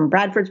earful from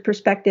Bradford's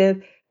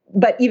perspective.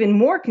 But even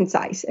more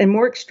concise and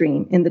more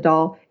extreme in the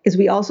doll is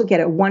we also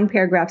get a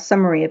one-paragraph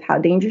summary of how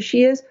dangerous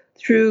she is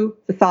through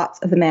the thoughts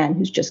of the man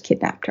who's just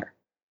kidnapped her.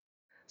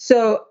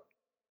 So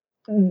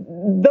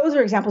those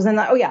are examples. And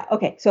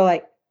so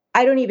like,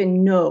 I don't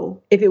even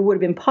know if it would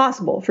have been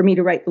possible for me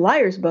to write the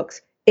Liars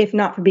books if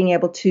not for being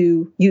able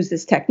to use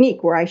this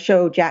technique where I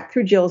show Jack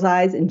through Jill's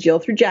eyes and Jill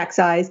through Jack's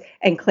eyes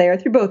and Claire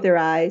through both their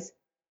eyes.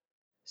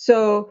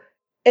 So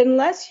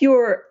unless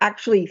you're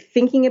actually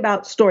thinking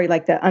about story,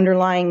 like the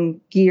underlying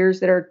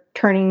gears that are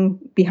turning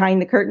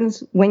behind the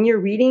curtains, when you're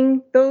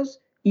reading those,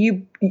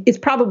 it's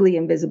probably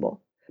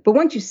invisible. But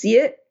once you see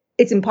it,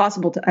 it's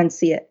impossible to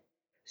unsee it.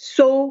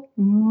 So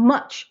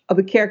much of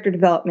the character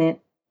development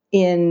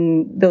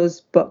in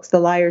those books, the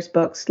Liars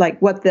books, like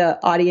what the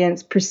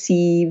audience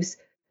perceives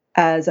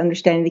as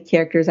understanding the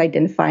characters,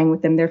 identifying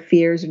with them, their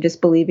fears, or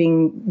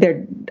disbelieving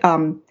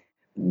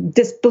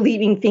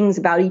things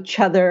about each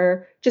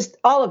other, just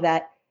all of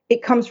that,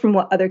 it comes from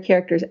what other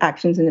characters'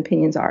 actions and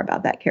opinions are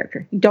about that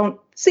character. You don't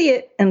see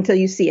it until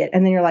you see it.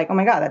 And then you're like, oh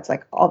my God, that's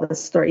like all the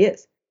story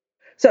is.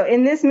 So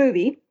in this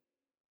movie,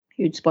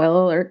 huge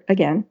spoiler alert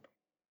again,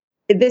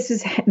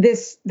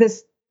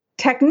 this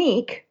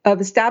technique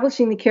of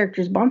establishing the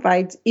character's bona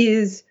fides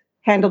is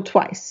handled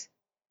twice.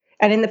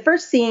 And in the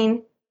first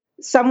scene,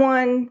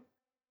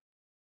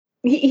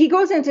 he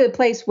goes into a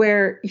place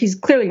where he's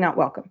clearly not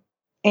welcome.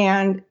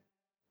 And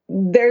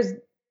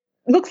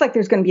looks like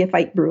there's going to be a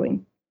fight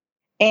brewing.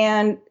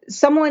 And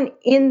someone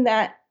in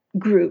that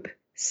group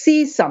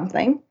sees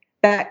something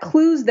that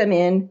clues them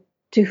in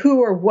to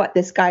who or what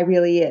this guy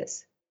really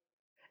is.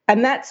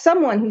 And that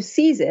someone who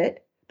sees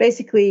it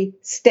basically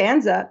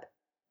stands up.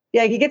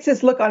 Yeah, he gets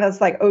this look on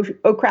us like,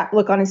 oh crap,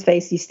 look on his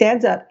face. He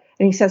stands up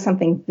and he says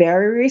something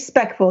very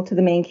respectful to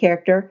the main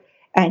character.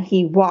 And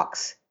he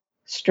walks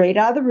straight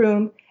out of the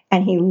room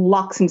and he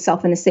locks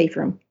himself in a safe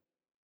room.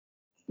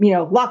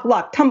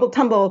 Lock,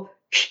 tumble,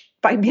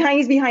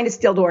 he's behind a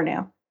steel door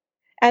now.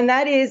 And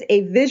that is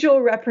a visual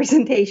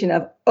representation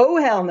of,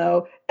 oh, hell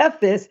no, F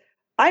this.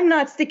 I'm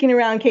not sticking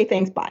around, okay,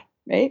 thanks, bye,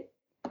 right?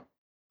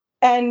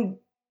 And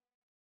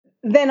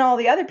then all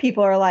the other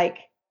people are like,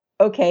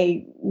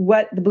 okay,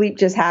 what the bleep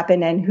just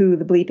happened and who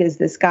the bleep is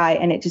this guy?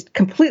 And it just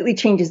completely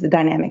changes the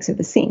dynamics of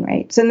the scene,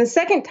 right? So in the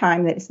second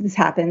time that this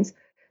happens,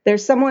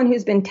 there's someone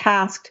who's been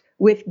tasked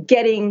with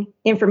getting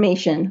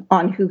information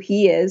on who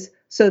he is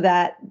so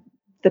that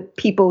the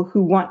people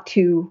who want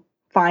to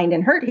find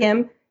and hurt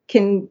him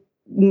can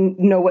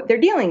know what they're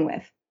dealing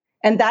with.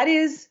 And that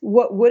is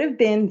what would have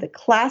been the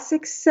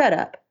classic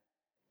setup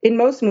in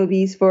most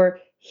movies for,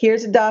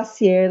 here's a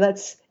dossier,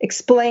 let's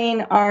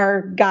explain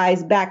our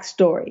guy's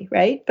backstory,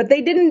 right? But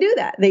they didn't do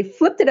that. They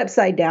flipped it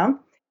upside down,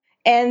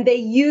 and they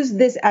used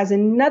this as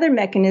another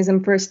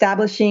mechanism for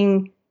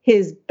establishing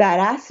his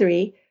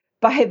badassery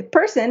by the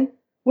person,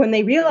 when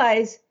they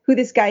realize who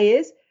this guy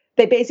is,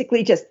 they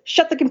basically just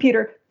shut the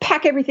computer,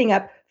 pack everything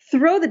up,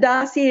 throw the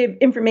dossier of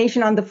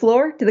information on the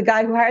floor to the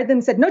guy who hired them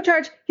and said, no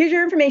charge, here's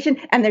your information.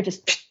 And they're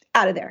just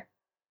out of there.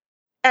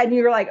 And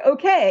you're like,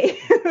 okay,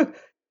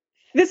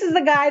 this is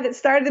the guy that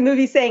started the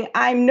movie saying,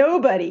 I'm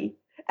nobody.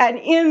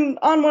 And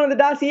on one of the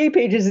dossier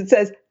pages, it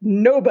says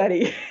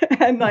nobody.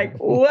 And like,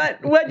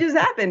 what just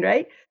happened,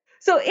 right?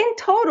 So in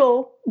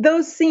total,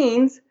 those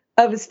scenes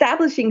of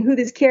establishing who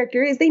this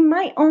character is, they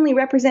might only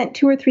represent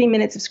 2 or 3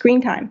 minutes of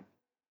screen time.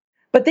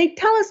 But they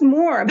tell us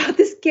more about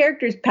this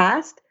character's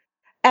past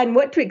and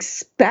what to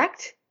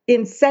expect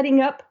in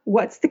setting up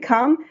what's to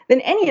come than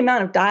any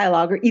amount of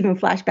dialogue or even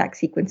flashback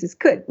sequences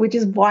could, which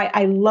is why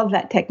I love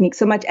that technique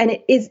so much. And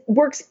it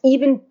works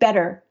even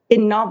better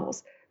in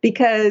novels,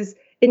 because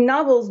in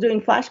novels,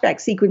 doing flashback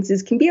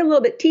sequences can be a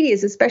little bit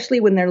tedious, especially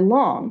when they're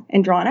long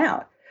and drawn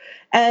out.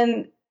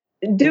 And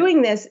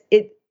doing this,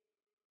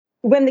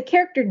 when the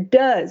character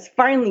does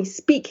finally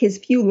speak his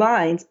few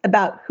lines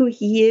about who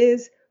he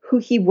is, who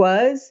he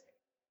was,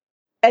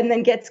 and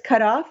then gets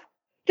cut off,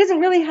 doesn't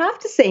really have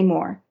to say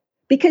more,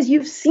 because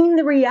you've seen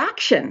the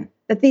reaction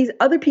that these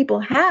other people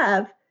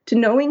have to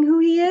knowing who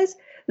he is.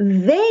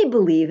 They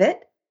believe it.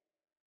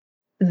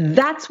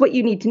 That's what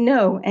you need to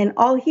know. And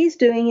all he's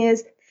doing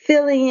is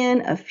filling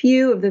in a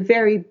few of the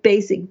very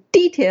basic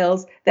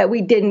details that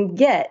we didn't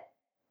get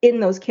in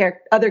those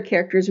other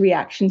characters'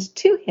 reactions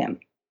to him.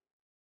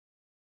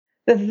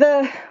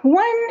 The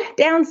one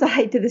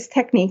downside to this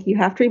technique you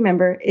have to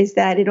remember is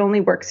that it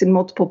only works in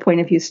multiple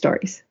point of view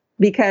stories.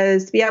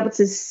 Because to be able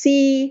to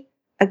see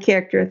a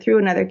character through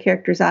another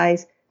character's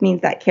eyes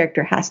means that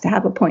character has to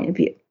have a point of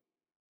view.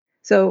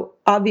 So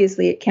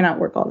obviously it cannot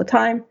work all the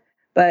time,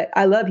 but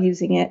I love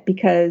using it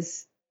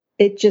because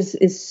it just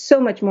is so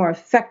much more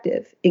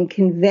effective in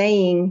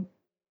conveying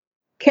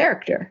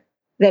character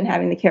than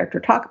having the character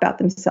talk about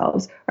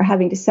themselves or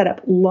having to set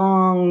up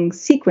long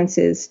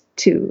sequences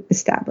to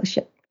establish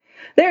it.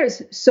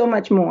 There's so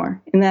much more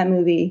in that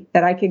movie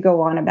that I could go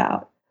on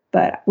about,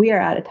 but we are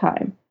out of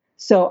time.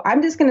 So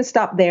I'm just going to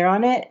stop there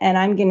on it, and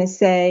I'm going to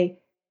say,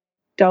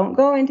 don't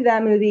go into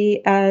that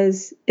movie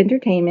as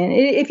entertainment.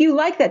 If you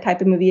like that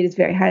type of movie, it is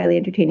very highly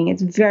entertaining.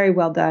 It's very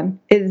well done.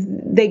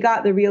 They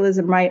got the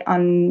realism right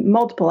on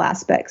multiple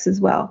aspects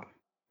as well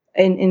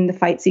in the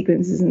fight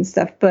sequences and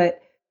stuff.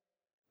 But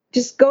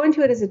just go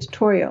into it as a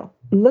tutorial.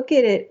 Look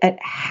at it at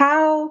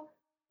how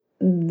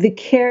the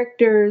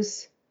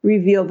characters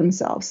reveal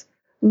themselves.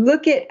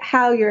 Look at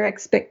how your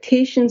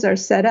expectations are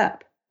set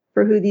up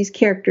for who these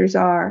characters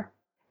are,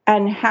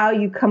 and how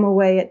you come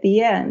away at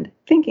the end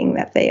thinking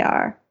that they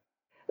are.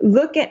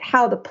 Look at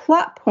how the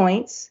plot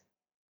points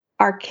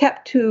are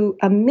kept to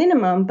a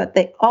minimum, but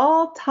they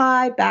all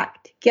tie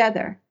back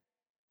together.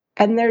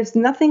 And there's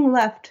nothing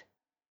left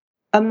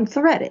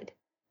unthreaded.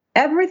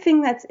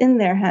 Everything that's in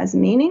there has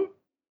meaning.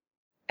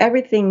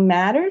 Everything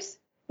matters.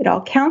 It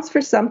all counts for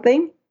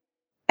something.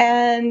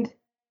 And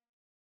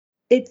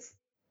it's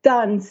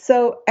done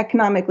so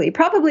economically.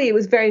 Probably it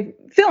was very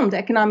filmed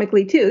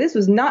economically too. This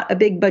was not a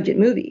big budget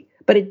movie.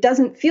 But it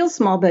doesn't feel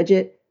small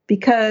budget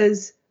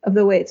because of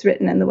the way it's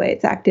written and the way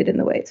it's acted and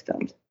the way it's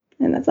filmed.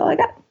 And that's all I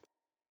got.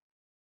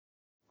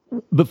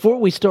 Before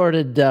we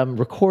started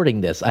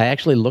recording this, I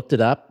actually looked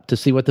it up to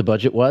see what the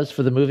budget was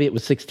for the movie. It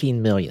was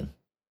 $16 million.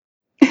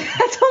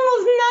 That's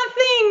almost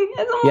nothing.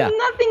 That's almost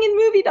nothing in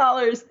movie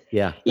dollars.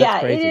 Yeah.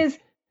 Crazy. It is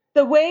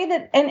the way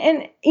that,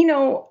 and you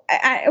know,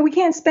 we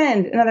can't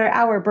spend another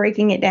hour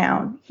breaking it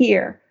down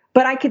here,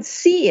 but I could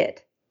see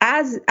it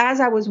as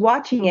I was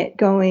watching it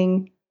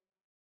going,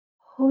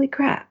 holy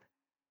crap.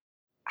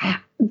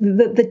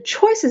 the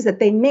choices that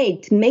they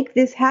made to make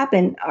this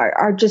happen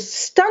are just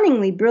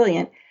stunningly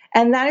brilliant.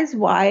 And that is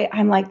why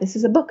I'm like, this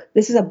is a book.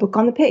 This is a book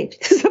on the page.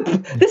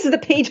 This is a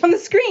page on the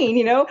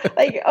screen,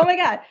 like, oh my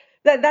God.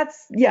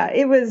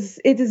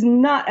 It is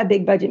not a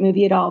big budget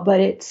movie at all, but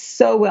it's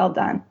so well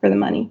done for the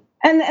money.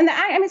 And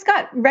it's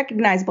got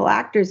recognizable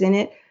actors in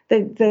it.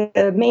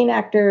 The main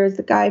actor is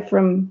the guy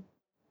from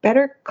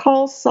Better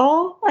Call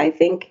Saul, I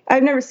think.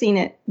 I've never seen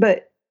it,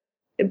 but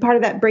part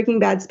of that Breaking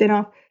Bad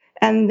spinoff.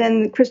 And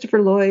then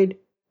Christopher Lloyd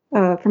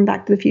from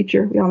Back to the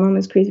Future. We all know him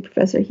as Crazy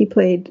Professor. He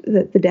played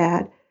the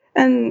dad.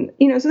 And,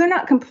 so they're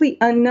not complete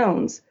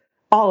unknowns.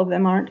 All of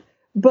them aren't.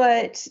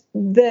 But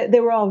they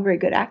were all very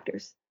good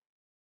actors.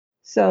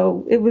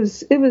 So it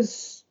was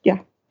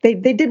they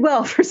did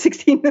well for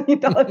 $16 million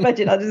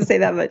budget. I'll just say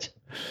that much.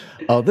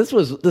 Oh, this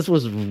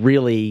was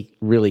really,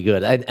 really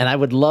good. And I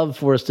would love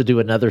for us to do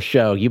another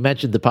show. You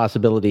mentioned the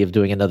possibility of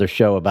doing another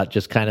show about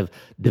just kind of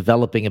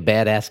developing a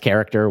badass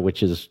character,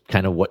 which is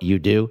kind of what you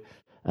do.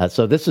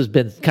 So this has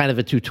been kind of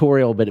a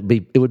tutorial, but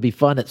it would be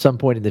fun at some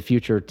point in the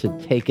future to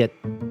take it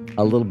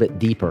a little bit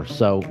deeper.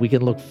 So we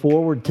can look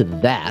forward to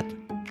that.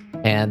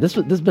 And this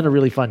has been a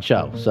really fun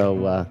show.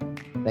 So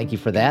thank you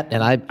for that.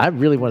 And I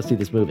really want to see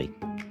this movie.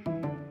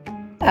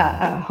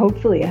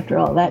 Hopefully, after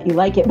all that, you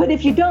like it. But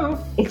if you don't,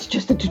 it's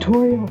just a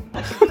tutorial.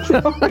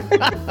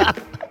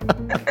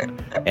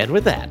 And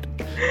with that,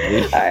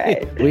 all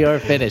right. We are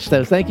finished.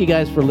 So thank you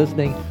guys for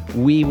listening.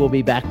 We will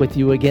be back with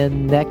you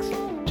again next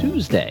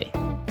Tuesday.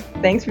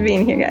 Thanks for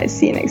being here, guys.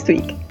 See you next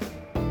week.